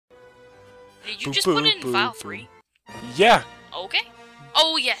Did you just put it in file 3? Yeah. Okay.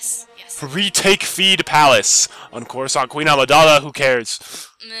 Oh, yes. Yes. Retake feed palace. On Coruscant, Queen Amadala, who cares?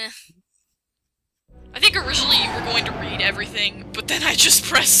 Meh. I think originally you were going to read everything, but then I just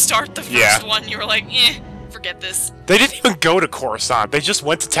pressed start the first one. You were like, forget this. They didn't even go to Coruscant. They just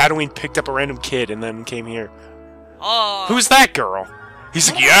went to Tatooine, picked up a random kid, and then came here. Oh. Who's that girl? He's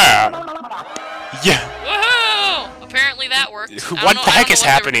like, yeah. Yeah. Woohoo! Apparently that worked. What the heck is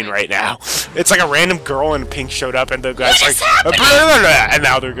happening right now? It's like a random girl in pink showed up, and the guy's like, blah, blah, blah, and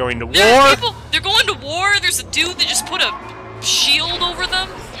now they're going to war. They're going to war. There's a dude that just put a shield over them.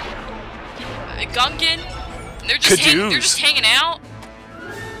 A Gungan. And they're just hanging out.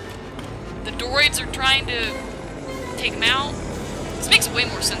 The droids are trying to take them out. This makes way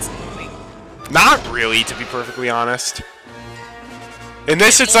more sense in the movie. Not really, to be perfectly honest. In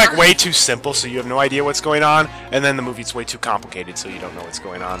this, it's like way too simple, so you have no idea what's going on, and then the movie's way too complicated, so you don't know what's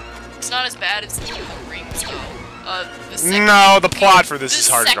going on. It's not as bad as the Rings, though. No, the plot for this is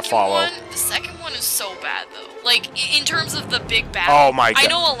harder to follow. The second one is so bad, though. Like, in terms of the big battle. Oh my god. I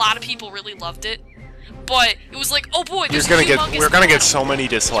know a lot of people really loved it, but it was like, oh boy, we're gonna get so many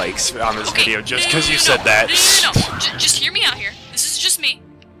dislikes on this video just because you said that. No. Just hear me out here. This is just me.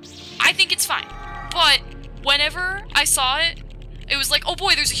 I think it's fine. But whenever I saw it, it was like, oh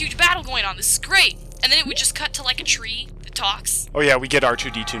boy, there's a huge battle going on. This is great. And then it would just cut to like a tree that talks. Oh yeah, we get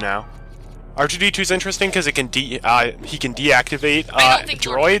R2-D2 now. R2-D2's interesting because it can he can deactivate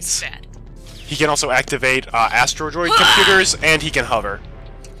droids. Bad. He can also activate Astro Droid computers, and he can hover.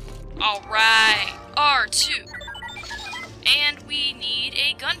 Alright, R2. And we need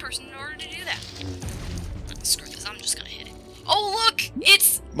a gun person in order to do that. Screw this, I'm just gonna hit it. Oh look!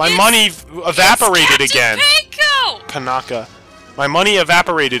 My money evaporated again. Panko! Panaka. My money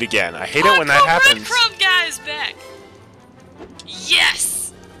evaporated again. I hate it when that happens. Breadcrumb guy's back!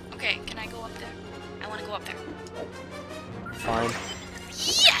 Yes! Okay, can I go up there? I wanna go up there. Fine.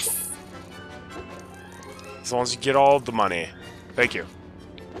 Yes! As long as you get all the money. Thank you.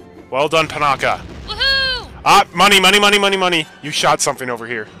 Well done, Panaka. Woohoo! Ah, money, money, money, money, money. You shot something over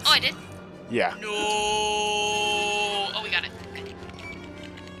here. Oh, I did? Yeah. No. Oh, we got it. Okay.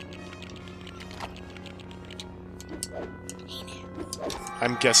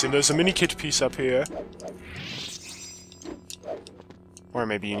 I'm guessing there's a mini kit piece up here. Or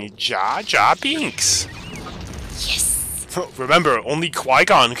maybe you need Jar Jar Binks. Yes! Remember, only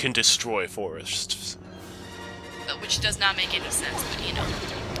Qui-Gon can destroy forests. Which does not make any sense, but you know.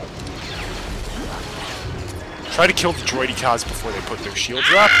 Try to kill the droidicons before they put their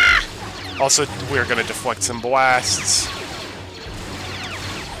shields up. Also, we're gonna deflect some blasts.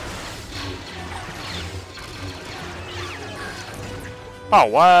 Oh,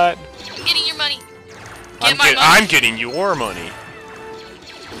 what? I'm getting your money. I'm getting your money.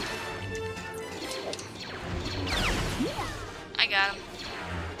 I got him.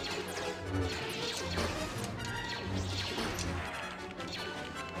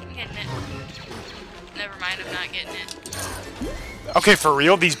 I'm getting it. Never mind, I'm not getting it. Okay, for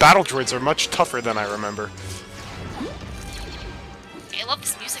real, these battle droids are much tougher than I remember. Hey, I love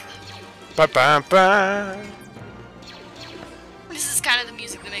this music though. Ba-ba-ba. This is kind of the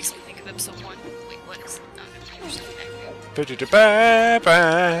music that makes me think of episode 1. Wait, what is it? Oh, no, there's something back there.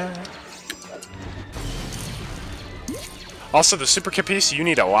 Ba-da-da-ba-ba. Also, the super kit piece, you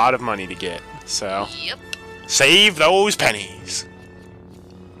need a lot of money to get, so... Yep. Save those pennies!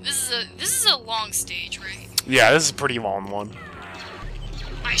 This is a long stage, right? Yeah, this is a pretty long one.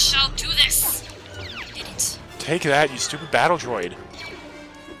 I shall do this! I did it. Take that, you stupid battle droid. Did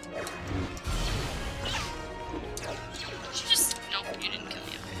you just... Nope, you didn't kill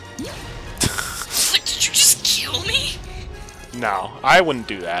me. Okay. Like, did you just kill me? No, I wouldn't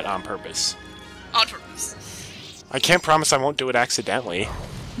do that on purpose. On purpose. I can't promise I won't do it accidentally.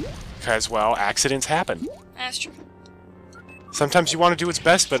 Because, well, accidents happen. That's true. Sometimes you want to do what's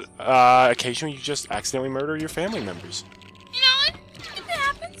best, but occasionally you just accidentally murder your family members. You know, it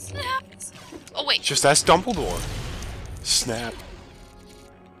happens. It happens. Oh, wait. Just ask Dumbledore. Snap.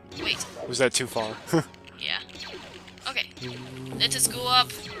 Wait. Was that too far? Yeah. Okay. Let's just go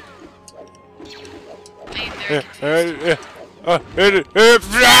up. I'm very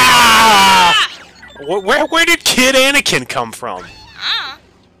Where did Kid Anakin come from?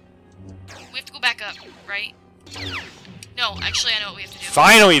 We have to go back up, right? No, actually, I know what we have to do.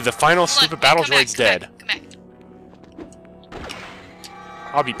 Finally, the final stupid battle droid's dead. Come back.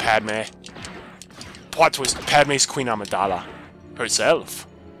 I'll be Padme. Plot twist, Padme's Queen Amadala. Herself.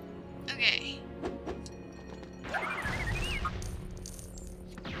 Okay.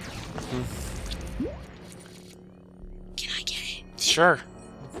 Can I get it? Sure.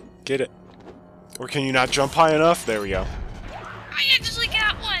 Get it. Or can you not jump high enough? There we go. I actually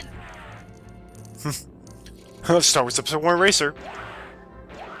got one! Star Wars Episode 1 Racer.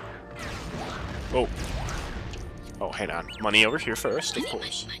 Oh. Oh, hang on. Money over here first, of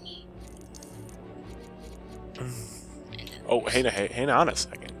course. Money. Oh, hang on a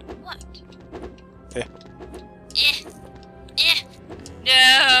second. What? Eh.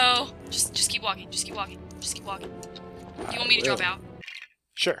 No! Just keep walking, just keep walking, just keep walking. Do you want me to drop out?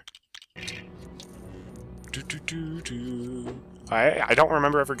 Sure. I don't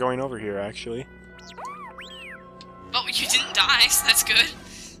remember ever going over here, actually. Oh, you didn't die, so that's good.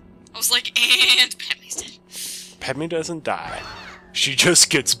 I was like, and Padme's dead. Padme doesn't die. She just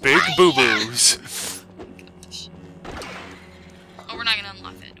gets big boo-boos. Gosh. Oh, we're not gonna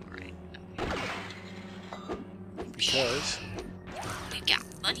unlock that door, right? Okay. Because... We've got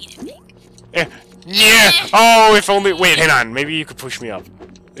money to make. Yeah! Oh, if only... Wait, hang on. Maybe you could push me up.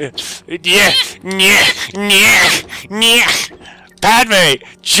 Yeah! Padme!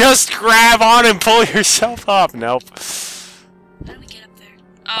 Just grab on and pull yourself up! Nope. How do we get up there?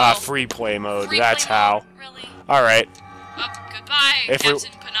 Oh. Free play mode. Free That's play how. mode? Really? Alright. Oh, goodbye, Captain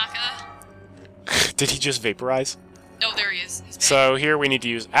Panaka. Did he just vaporize? Oh, there he is. He's back. So here we need to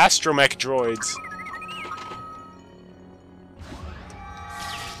use astromech droids.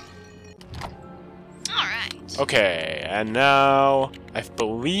 Alright. Okay, and now I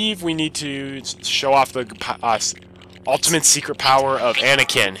believe we need to show off the ultimate secret power of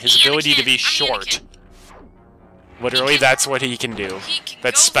Anakin, his ability to be short. Literally, that's what he can do.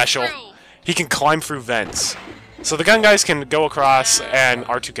 That's special. He can climb through vents. So the gun guys can go across, and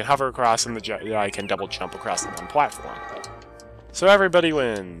R2 can hover across, and the Jedi can double jump across the one platform. So everybody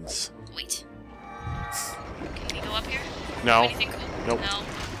wins. Wait. Can we go up here? No. Anything cool? Nope. No.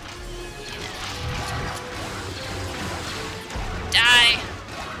 Die.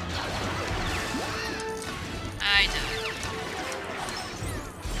 I died.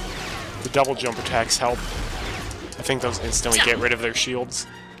 The double jump attacks help. I think those instantly get rid of their shields.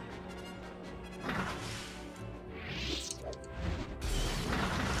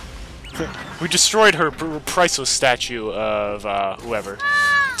 We destroyed her priceless statue of whoever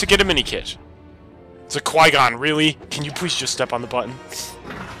to get a mini kit. It's a Qui-Gon, really? Can you please just step on the button?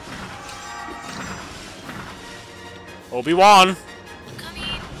 Obi-Wan! I'm coming.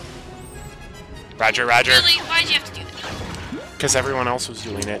 Roger, roger. Really? Why'd you have to do that? Because everyone else was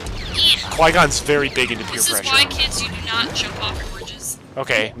doing it. Yeah. Qui-Gon's very big into peer This pressure. is why, kids, you do not jump off of bridges.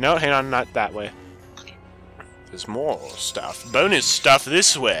 Okay, no, hang on, not that way. Okay. There's more stuff. Bonus stuff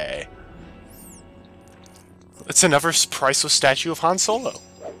this way. It's another priceless statue of Han Solo.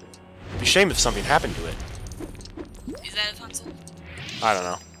 It'd be a shame if something happened to it. Is that of Han Solo? I don't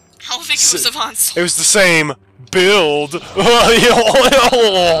know. I don't think it was of Han Solo. It was the same build. Gosh,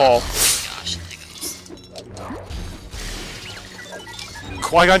 there goes.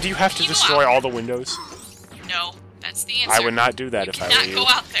 Qui-Gon, do you have to destroy all the windows? No, that's the answer. I would not do that if I were you. You cannot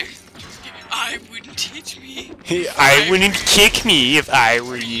go out there. I wouldn't teach me. I wouldn't kick me if I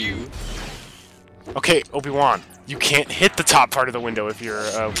were you. Okay, Obi-Wan, you can't hit the top part of the window if you're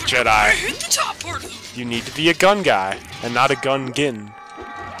a Jedi. I hit the top part of the... You need to be a gun guy, and not a gun-gin.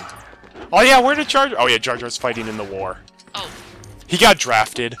 Oh yeah, where did Jar Jar... Oh yeah, Jar Jar's fighting in the war. Oh. He got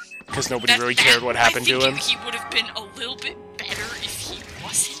drafted, because nobody really cared what happened to him. I think he would have been a little bit better if he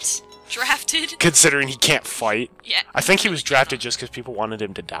wasn't drafted. Considering he can't fight. Yeah. I think he was drafted just because people wanted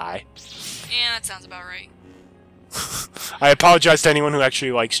him to die. Yeah, that sounds about right. I apologize to anyone who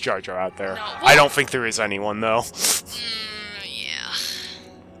actually likes Jar Jar out there. No, well, I don't think there is anyone, though. Yeah.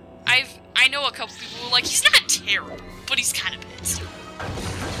 I know a couple people who are like, he's not terrible, but he's kind of bad still.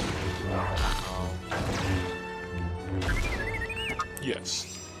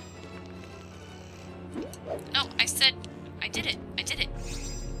 Yes. No, I said, I did it. I did it.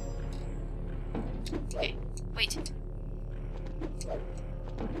 Okay, wait.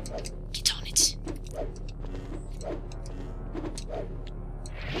 Get on it.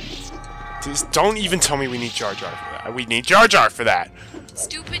 Just don't even tell me we need Jar Jar for that. We need Jar Jar for that.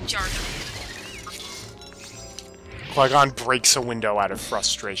 Stupid Jar Jar. Qui-Gon breaks a window out of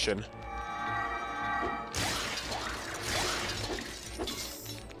frustration.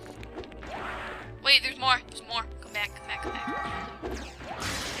 Wait, there's more. There's more. Come back, come back, come back.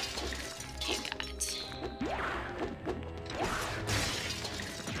 Okay, got it.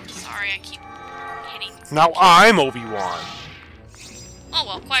 Sorry, I keep hitting. Now I'm Obi-Wan. Oh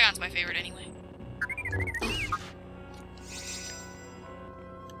well, Qui-Gon's my favorite anyway.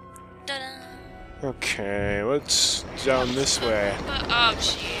 Ta-da! Okay, let's down this way. Oh,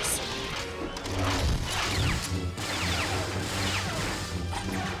 jeez.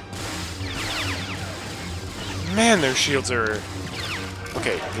 Man, their shields are...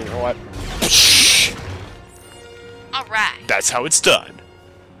 Okay, you know what? Alright. That's how it's done.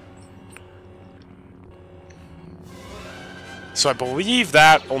 So I believe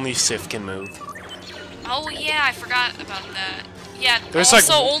that only Sith can move. Oh yeah, I forgot about that. Yeah, There's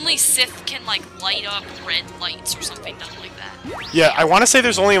also like... only Sith can like light up red lights or something, nothing like that. Yeah, I want to say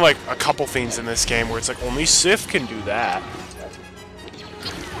there's only like a couple things in this game where it's like only Sith can do that.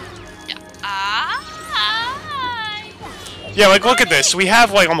 Yeah, like look at this. We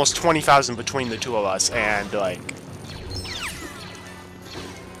have like almost 20,000 between the two of us, and like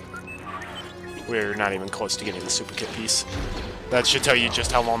we're not even close to getting the super kit piece. That should tell you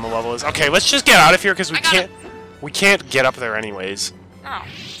just how long the level is. Okay, let's just get out of here because we can't get up there anyways. Oh,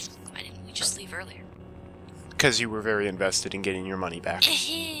 why didn't we just leave earlier? Because you were very invested in getting your money back.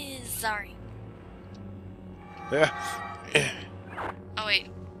 Sorry. Yeah. Oh wait,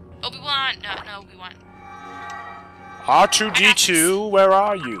 Obi-Wan? No, Obi-Wan. R2-D2, where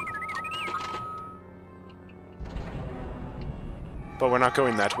are you? But we're not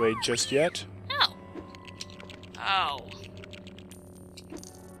going that way just yet. No. Oh.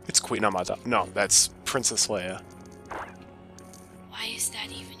 It's Queen Amadala. No, that's Princess Leia. Why is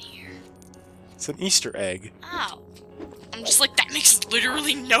that even here? It's an Easter egg. Oh. I'm just like, that makes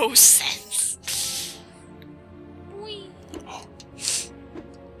literally no sense. Whee. Oh.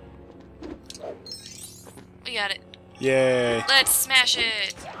 We got it. Yay. Let's smash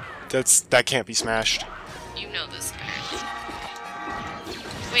it. That can't be smashed. You know this, apparently.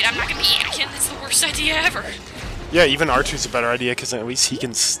 Wait, I'm not gonna be Anakin? That's the worst idea ever. Yeah, even R2's a better idea, because at least he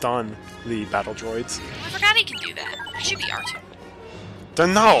can stun the battle droids. Oh, I forgot he can do that. I should be R2.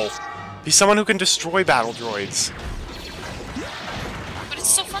 Then no! Be someone who can destroy battle droids. But it's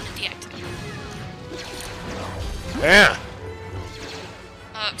so fun to deactivate. Yeah.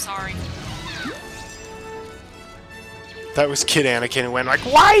 Sorry. That was Kid Anakin who went like,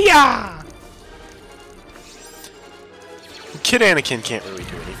 Why-ya! Kid Anakin can't really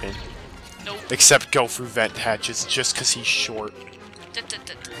do anything. Nope. Except go through vent hatches just because he's short. Please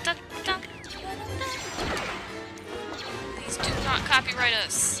do not copyright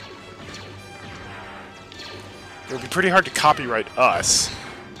us. It would be pretty hard to copyright us.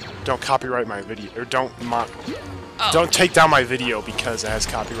 Don't copyright my video, or don't take down my video because it has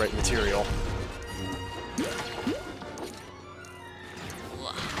copyright material.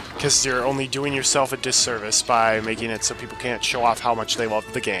 Because you're only doing yourself a disservice by making it so people can't show off how much they love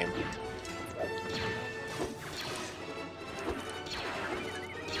the game.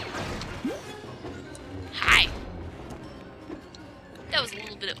 Hi. That was a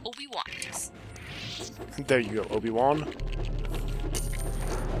little bit of Obi-Wan. There you go, Obi-Wan.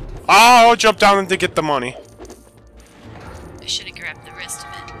 Oh, jump down to get the money. I should have grabbed the rest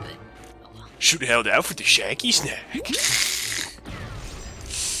of it, but oh well. Should have held out for the Shaggy snack.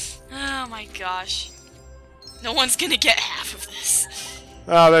 Oh my gosh. No one's gonna get half of this.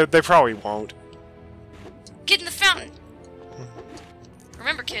 They probably won't. Get in the fountain!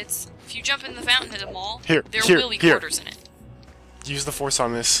 Remember, kids, if you jump in the fountain at a mall, there will be quarters in it. Use the force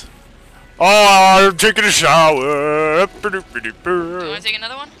on this. Oh, I'm taking a shower. You wanna take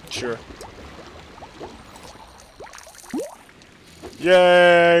another one? Sure.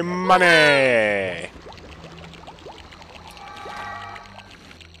 Yay, money!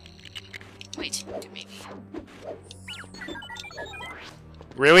 Wait, maybe.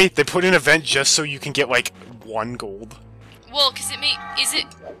 Really? They put in an event just so you can get, like, 1 gold? Well, because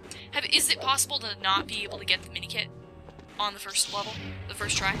is it possible to not be able to get the mini kit on the first level? The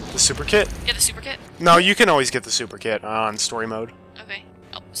first try? The super kit? Yeah, the super kit? No, you can always get the super kit on story mode. Okay.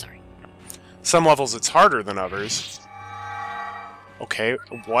 Oh, sorry. Some levels it's harder than others. Okay,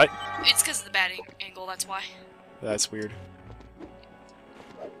 what? It's because of the bad angle, that's why. That's weird.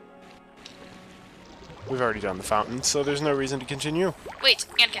 We've already done the fountain, so there's no reason to continue. Wait,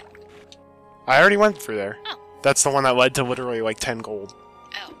 Anakin. I already went through there. Oh. That's the one that led to literally like 10 gold.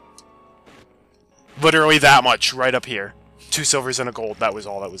 Oh. Literally that much, right up here. 2 silvers and a gold, that was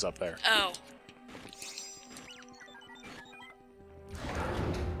all that was up there. Oh.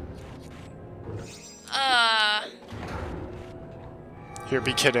 Here,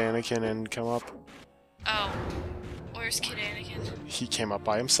 be Kid Anakin and come up. Oh. Where's Kid Anakin? He came up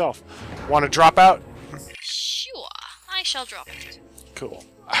by himself. Want to drop out? Sure. I shall drop it. Cool.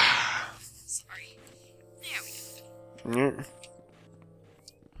 Sorry. There we go. Mm.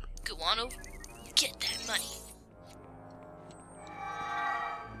 Go on over. Get that money.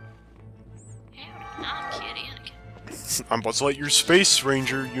 Howdy, I'm Kid Anakin. I'm Buzz Lightyear's Space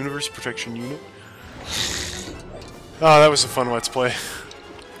Ranger Universe Protection Unit. Oh, that was a fun Let's Play.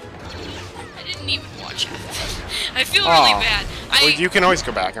 I didn't didn't even watch it. I feel really bad. Well, you can always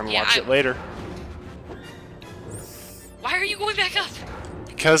go back and watch it later. Why are you going back up?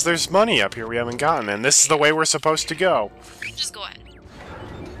 Because there's money up here we haven't gotten, and this is the way we're supposed to go. Just go ahead.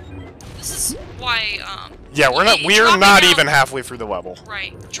 This is why, yeah, we're not even halfway through the level.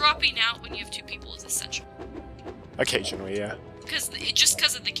 Right. Dropping out when you have 2 people is essential. Occasionally, yeah. Just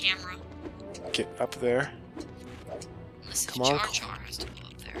because of the camera. Get up there. Listen, Come on. Jar Jar has to go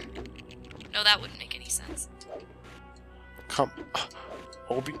up there. No, that wouldn't make any sense. Come.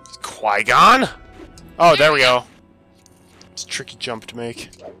 Obi. Qui-Gon? Oh, there we go. It's a tricky jump to make.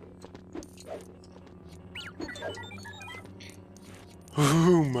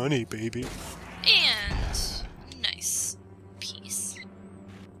 Ooh, money, baby. And nice piece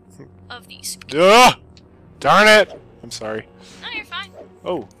of these. Ugh! Darn it! I'm sorry. No, you're fine.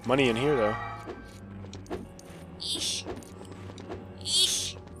 Oh, money in here, though. Eesh.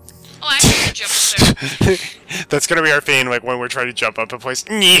 Eesh. Oh, I actually jump up there. That's gonna be our thing, like, when we're trying to jump up a place.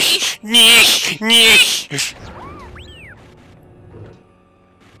 Nyeh! Nyeh! Nyeh!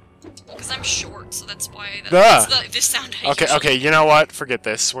 Because I'm short, so that's why that's this sound I Okay, usually okay, you know what? Forget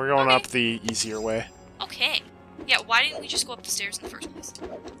this. We're going up the easier way. Okay. Yeah, why didn't we just go up the stairs in the first place?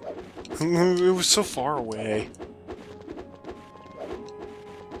 It was so far away.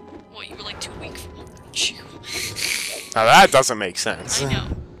 Well, you were like too weak for you. Now that doesn't make sense. I know.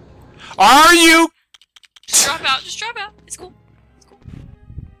 Are you? Just drop out. Just drop out. It's cool. It's cool.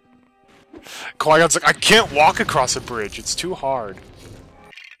 Qui-Gon's like, I can't walk across a bridge. It's too hard.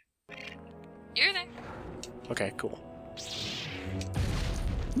 You're there. Okay, cool.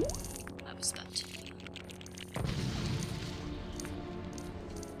 That was that.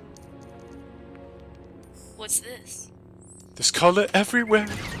 What's this? There's color everywhere.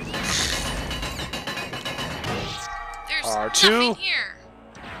 There's R2. nothing here.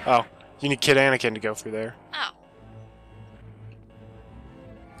 Oh, you need Kid Anakin to go through there. Oh.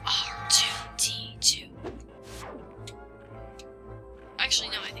 R2-D2. Actually,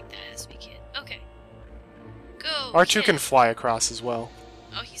 no, I think that has to be Kid. Okay. Go, R2 Kid. can fly across as well.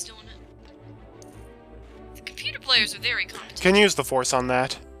 Oh, he's doing it. The computer players are very competent. Can you use the Force on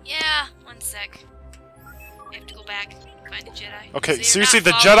that? Yeah, one sec. I have to go back, find the Jedi. Okay, So seriously, you're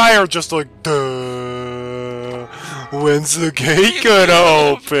the not Jedi are just like, duh. When's the gate gonna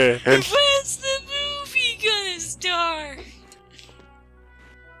open? When's the movie gonna start?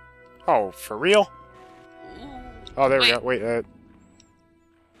 Oh, for real? Ooh. Oh, there we go. Wait,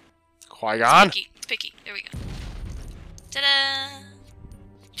 Qui-Gon? It's picky. There we go. Ta-da!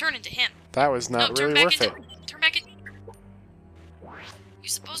 Turn into him. That was not turn really back worth it. Turn back in. You're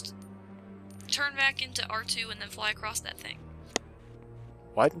supposed to turn back into R2 and then fly across that thing.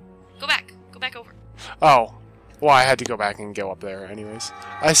 What? Go back. Go back over. Oh. Well, I had to go back and go up there anyways.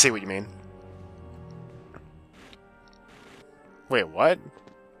 I see what you mean. Wait, what?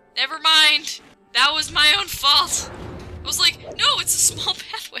 Never mind. That was my own fault. I was like, no, it's a small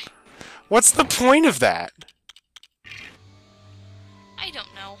pathway. What's the point of that? I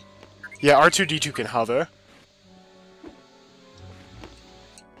don't know. Yeah, R2-D2 can hover.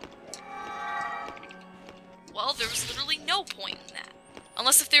 Well, there was literally no point in that.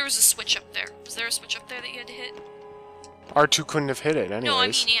 Unless if there was a switch up there. Was there a switch up there that you had to hit? R2 couldn't have hit it anyways. No, I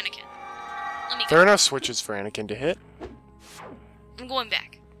mean Anakin. Let me go. There are no switches for Anakin to hit. I'm going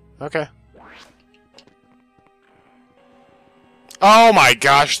back. Okay. Oh my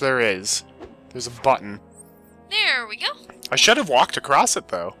gosh, there is. There's a button. There we go. I should have walked across it,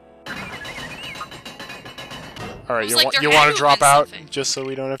 though. Alright, you want to drop out something. just so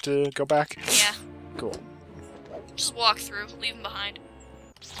we don't have to go back? Yeah. Cool. Just walk through. Leave him behind.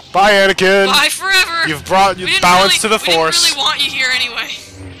 Bye, Anakin! Bye forever! You've brought balance to the Force. We didn't really want you here anyway.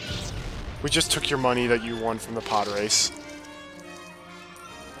 We just took your money that you won from the pod race.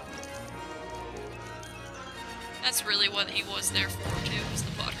 That's really what he was there for, too, was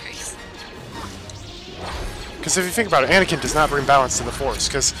the pod race. Because if you think about it, Anakin does not bring balance to the Force,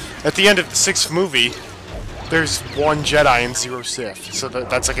 because at the end of the 6th movie, there's 1 Jedi and 0 Sith, so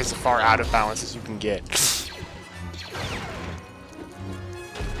that's like as far out of balance as you can get.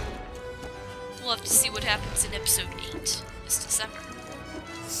 We'll have to see what happens in Episode 8 this December.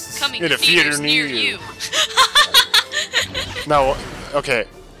 Coming In to a theater theaters near near you. you. No, okay,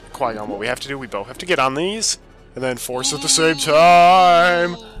 Qui-Gon, what we have to do, we both have to get on these, and then Force at the same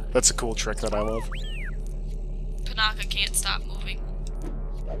time! That's a cool trick that I love. Panaka can't stop moving.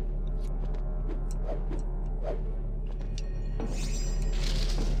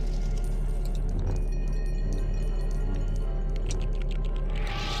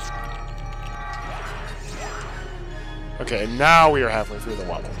 Okay, now we are halfway through the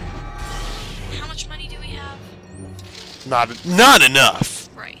level. How much money do we have? Not enough!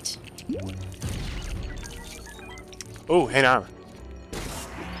 Right. Oh, hang on.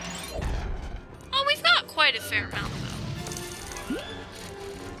 Oh, we've got quite a fair amount, though.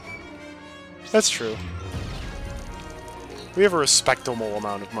 That's true. We have a respectable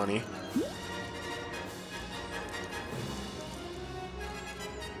amount of money.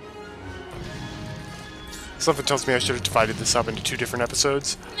 Something tells me I should have divided this up into 2 different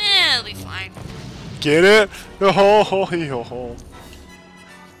episodes. It'll be fine. Get it? Ho.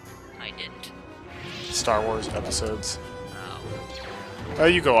 I didn't. Star Wars episodes. Oh.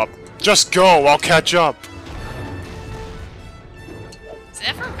 You go up. Just go, I'll catch up. Is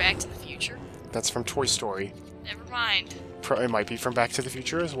that from Back to the Future? That's from Toy Story. Never mind. It might be from Back to the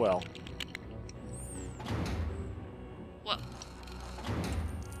Future as well. What?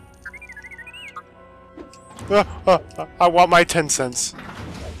 I want my 10 cents.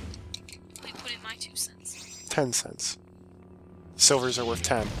 Let me put in my 2 cents. 10 cents. Silvers are worth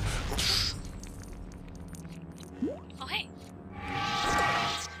 10. Oh, hey.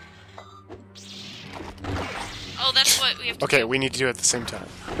 Oh, that's what we have to do. Okay, we need to do it at the same time.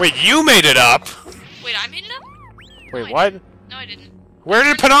 Wait, you made it up! Wait, I made it up? Wait, No, what? No, I didn't. Where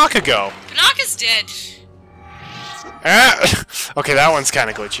did Panaka go? Panaka's dead. Okay, that one's kind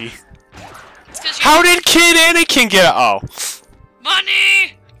of glitchy. It's How did Kid Anakin get up? Oh.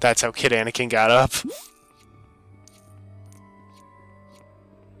 Money! That's how Kid Anakin got up.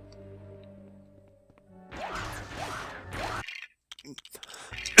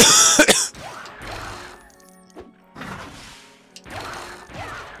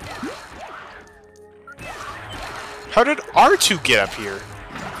 How did R2 get up here?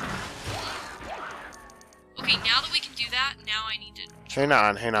 Okay, now that we can do that, now I need to... Hang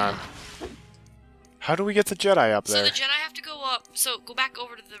on. How do we get the Jedi up there? So the Jedi have to go up, so go back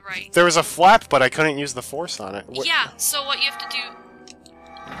over to the right. There was a flap, but I couldn't use the Force on it. Yeah, so what you have to do...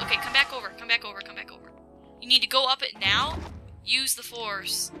 Okay, come back over. You need to go up it now, use the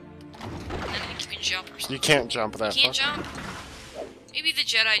Force, and then I think you can jump or something. You can't jump that You can't far. jump? Maybe the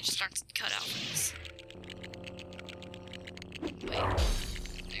Jedi just aren't cut out for this. Wait,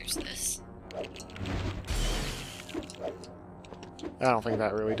 there's this. I don't think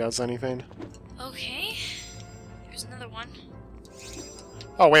that really does anything. Okay, here's another one.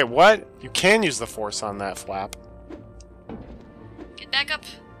 Oh, wait, what? You can use the Force on that flap. Get back up,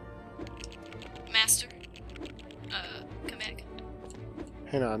 Master. Come back.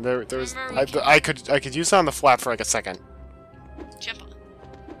 Hang on, there's... Remember, I could use it on the flap for like a second. Jump on.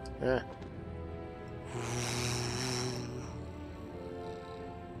 Yeah.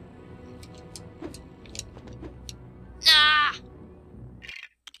 Nah!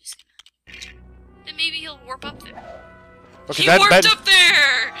 Then maybe he'll warp up there. Okay, He warped up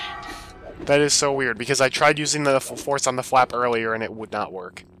there! That is so weird, because I tried using the Force on the flap earlier and it would not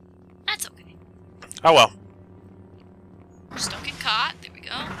work. That's okay. Oh well. Just don't get caught. There we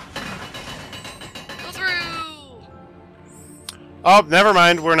go. Go through! Oh, never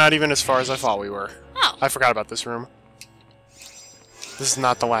mind. We're not even as far as I thought we were. Oh. I forgot about this room. This is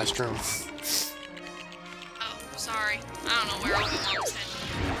not the last room. Oh, sorry. I don't know where Obi-Wan was heading.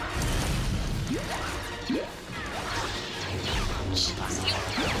 Jeez, you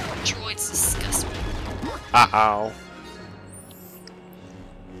droids disgust me. Uh-oh.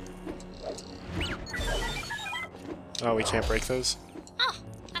 Oh, we can't break those? Oh,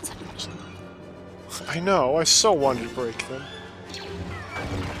 that's unfortunate. I know, I so wanted to break them.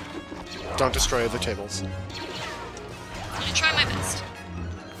 Don't destroy the tables. I'm gonna try my best.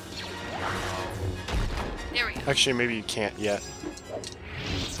 There we go. Actually, maybe you can't yet.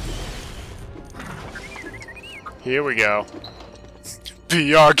 Here we go.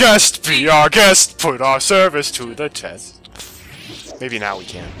 Be our guest, put our service to the test. Maybe now we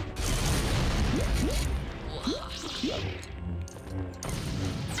can.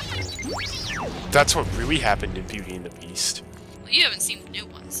 That's what really happened in Beauty and the Beast. Well, you haven't seen the new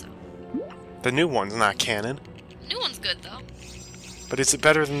one, so. The new one's not canon. The new one's good, though. But is it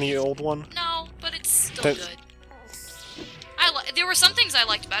better than the old one? No, but it's still That- good. There were some things I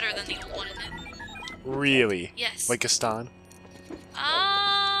liked better than the old one in it. Really? Yes. Like Gaston?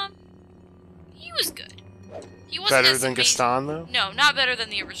 He was good. He wasn't Better as than amazing. Gaston, though? No, not better than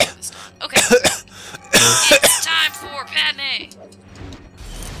the original Gaston. Okay. It's time for Padme.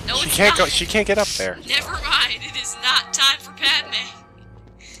 No, She it's can't not. go. She can't get up there. Never mind. It is not time for Padme.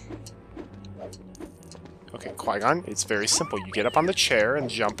 Okay, Qui-Gon, it's very simple. You get up on the chair and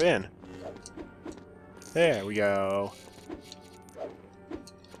jump in. There we go.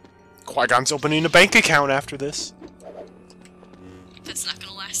 Qui-Gon's opening a bank account after this. That's not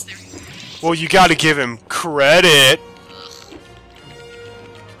gonna last Yes, there. Well, you gotta give him credit.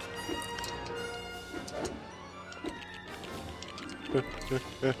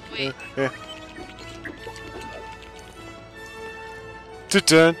 Wait.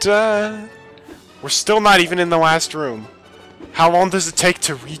 Dun-dun-dun. We're still not even in the last room. How long does it take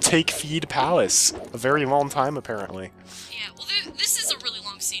to retake Feed Palace? A very long time, apparently. Yeah, well, this is a really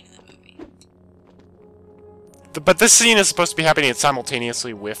long scene in the movie. But this scene is supposed to be happening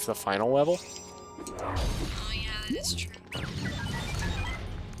simultaneously with the final level. Oh, yeah, that is true.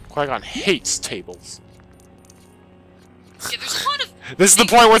 Qui-Gon hates tables. Yeah, there's a lot of... This is the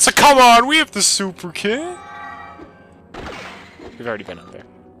point where it's like, come on, we have the super kit. We've already been up there.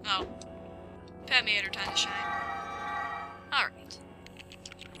 Oh. Padme had her time to shine. Alright.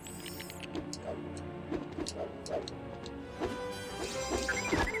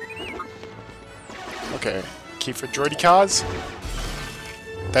 Okay. Key for droidy cause.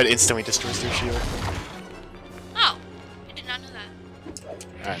 That instantly destroys their shield. Oh. I did not know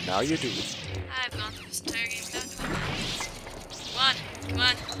that. And now you do. I've gone through this entire game without knowing that. Come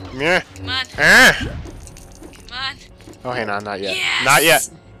on. Come on. Yeah. Come on. Ah. Come on. Oh, hang on, not yet. Yes! Not yet.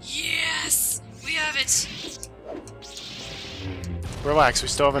 Yes! We have it! Relax, we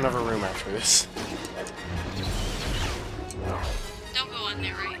still have another room after this. Don't go on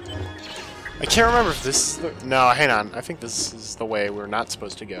there, right? I can't remember if this is the... No, hang on. I think this is the way we're not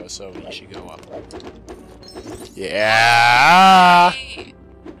supposed to go, so we should go up. Yeah! Hey.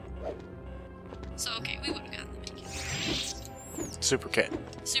 So, okay, we would have gotten the minikit. Super kit.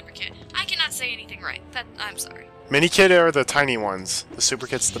 Super kit. I cannot say anything right. I'm sorry. Mini kit are the tiny ones. The super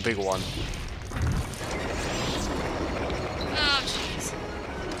kit's the big one. Oh, jeez.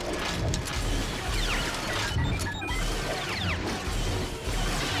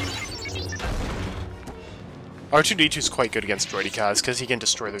 R2-D2 is quite good against droidy cause because he can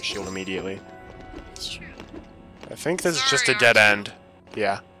destroy their shield immediately. It's true. I think this is just a Sorry, dead R2. end.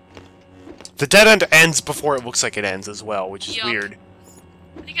 Yeah. The dead end ends before it looks like it ends as well, which is Yup. weird.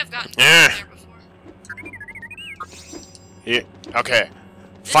 I think I've gotten Eh. there before. Yeah. Okay.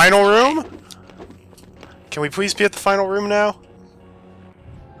 Final room? Can we please be at the final room now?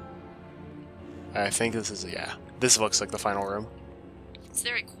 I think this is, yeah. This looks like the final room. It's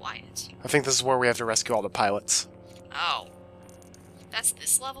very quiet. I think this is where we have to rescue all the pilots. Oh. That's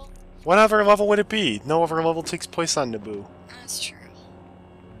this level? What other level would it be? No other level takes place on Naboo. That's true.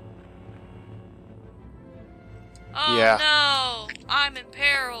 Oh Yeah. no! I'm in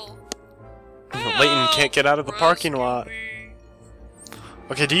peril! Leighton can't get out of the parking lot. Me.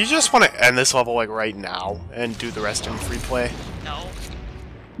 Okay, do you just want to end this level, like, right now, and do the rest in free play? No.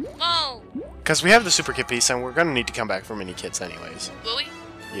 Well, Because we have the super kit piece, and we're gonna need to come back for mini kits anyways. will we?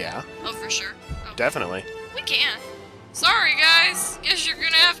 Yeah, Oh, for sure. Oh, definitely. we can. Sorry, guys. Guess you're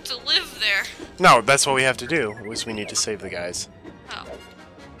gonna have to live there. No, that's what we have to do, is we need to save the guys. Oh.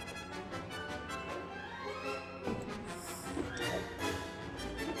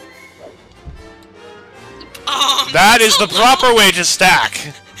 That is the that's a proper little- way to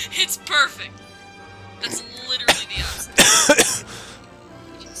stack! It's perfect. That's literally the opposite.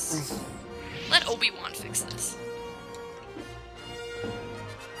 Just let Obi-Wan fix this.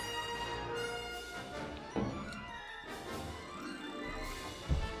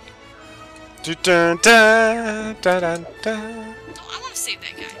 Dun, dun, dun, dun, dun. Oh, I want to save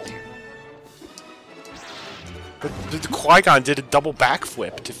that guy there. The Qui-Gon did a double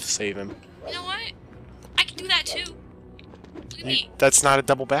backflip to save him. You know what? I can do that too. Look at me. That's not a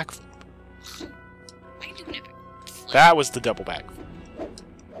double backflip. I can do an epic flip. That was the double backflip.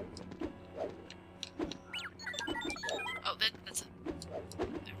 Oh, that's a...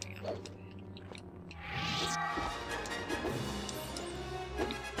 There we go.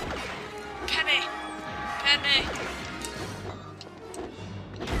 Padme! Padme!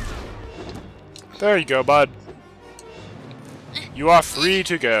 There you go, bud. You are free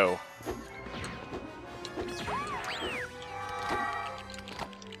to go.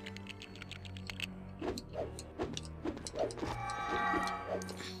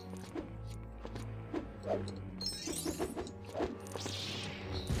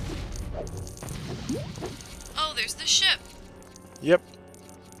 Oh, there's the ship. Yep.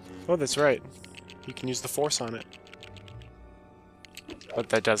 Oh, that's right. You can use the Force on it. But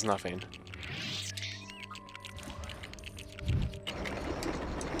that does nothing.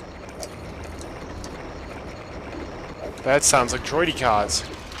 That sounds like droidy cause.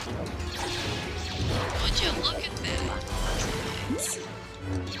 Would you look at that? Droids.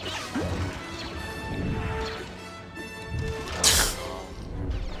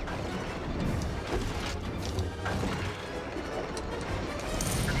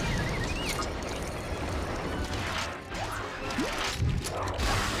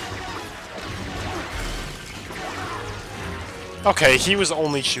 Okay, he was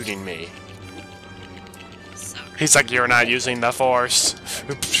only shooting me. Sorry. He's like, you're not using the force.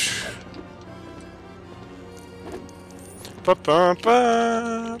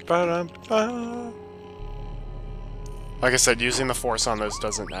 Like I said, using the force on those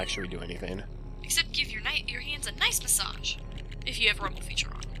doesn't actually do anything. Except give your hands a nice massage. If you have rumble feature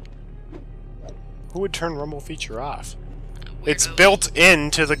on. Who would turn rumble feature off? Weirdo. It's built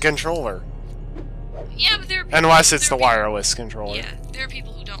into the controller. Yeah, but there are people, Unless it's the wireless controller. Yeah, there are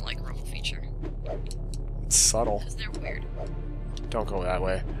people who don't like rumble feature. It's subtle. Because they're weird. Don't go that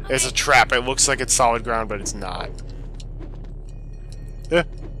way. Okay. It's a trap. It looks like it's solid ground, but it's not. Eh.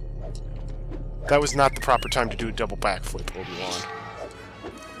 That was not the proper time to do a double backflip, Obi-Wan.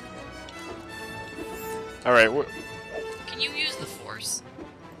 Alright, Can you use the force?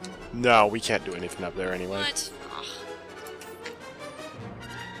 no, we can't do anything up there anyway. What? Ugh.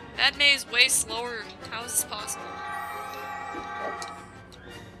 Padme is way slower. How is this possible? Oh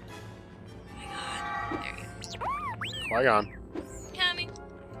my god. There you go. Qui-Gon. Coming.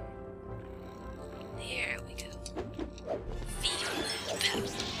 There we go. Feel the power.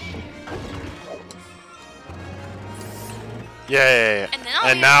 Yeah.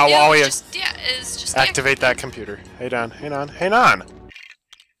 And now all we have is just activate that computer. Hang on, hang on, hang on!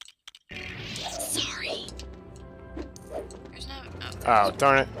 Sorry. There's no... Oh,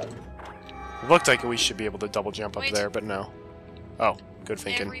 darn it. It looked like we should be able to double jump up Wait. there, but no. Oh, good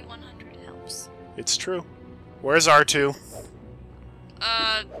thinking. Every 100 helps. It's true. Where's R2?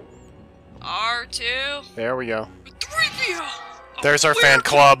 R2? There we go. 3PO! There's our fan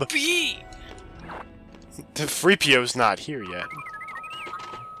club. B. The 3PO's not here yet.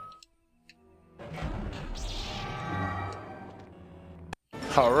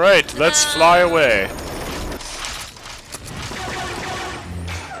 Alright, let's fly away.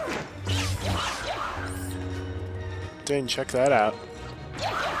 Dang, check that out.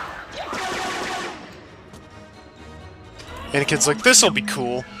 Anakin's like, this'll be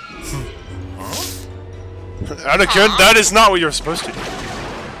cool. Anakin, that is not what you're supposed to do.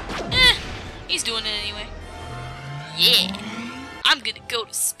 He's doing it anyway. Yeah. I'm gonna go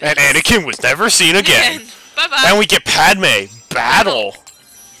to space. And Anakin was never seen again. Bye-bye. And we get Padme. Battle.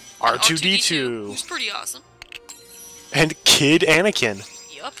 R2-D2. Who's pretty awesome. And Kid Anakin.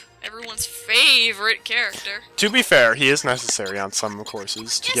 Yup. Everyone's favorite character. To be fair, he is necessary on some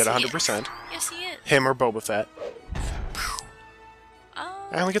courses to Yes, get he 100%. Yes, he is. Him or Boba Fett.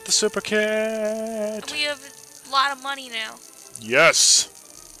 And we get the Super Kit. We have a lot of money now. Yes.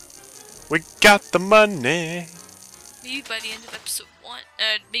 We got the money. Maybe by the end of episode 1,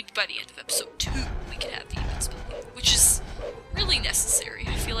 maybe by the end of episode 2, we can have the invincibility, which is really necessary,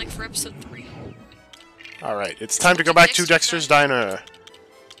 I feel like, for episode 3. Alright, it's time to go back to Dexter's Diner.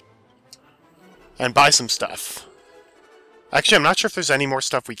 And buy some stuff. Actually, I'm not sure if there's any more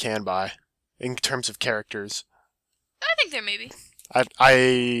stuff we can buy. In terms of characters. I think there may be.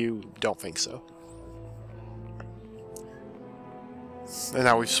 I don't think so. And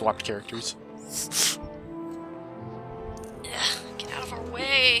now we've swapped characters. Ugh, get out of our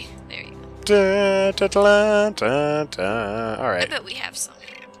way. There you go. Alright. I bet we have some.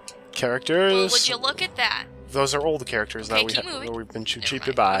 Characters. Well, would you look at that? Those are old characters Okay, that we've been too cheap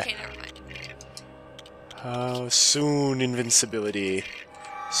to Never buy. mind. Okay, never mind. Soon invincibility.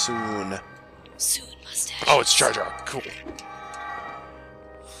 Soon. Soon mustache. Oh, it's Jar Jar. Cool.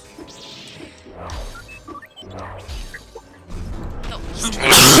 No,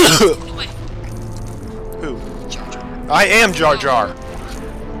 no way. Who? Jar Jar. I am Jar Jar.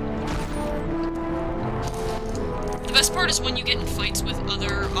 The best part is when you get in fights with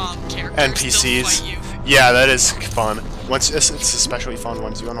other characters. NPCs. They'll fight you. Yeah, that is fun. It's especially fun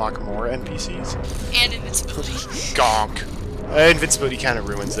once you unlock more NPCs. And invincibility. Gonk. Invincibility kind of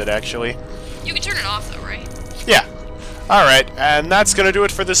ruins it, actually. You can turn it off though, right? Yeah. Alright, and that's gonna do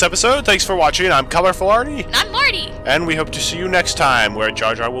it for this episode. Thanks for watching. I'm Colorful Arnie. And I'm Marty. And we hope to see you next time, where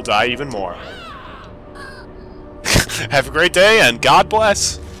Jar Jar will die even more. Have a great day, and God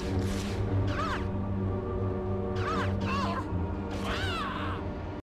bless!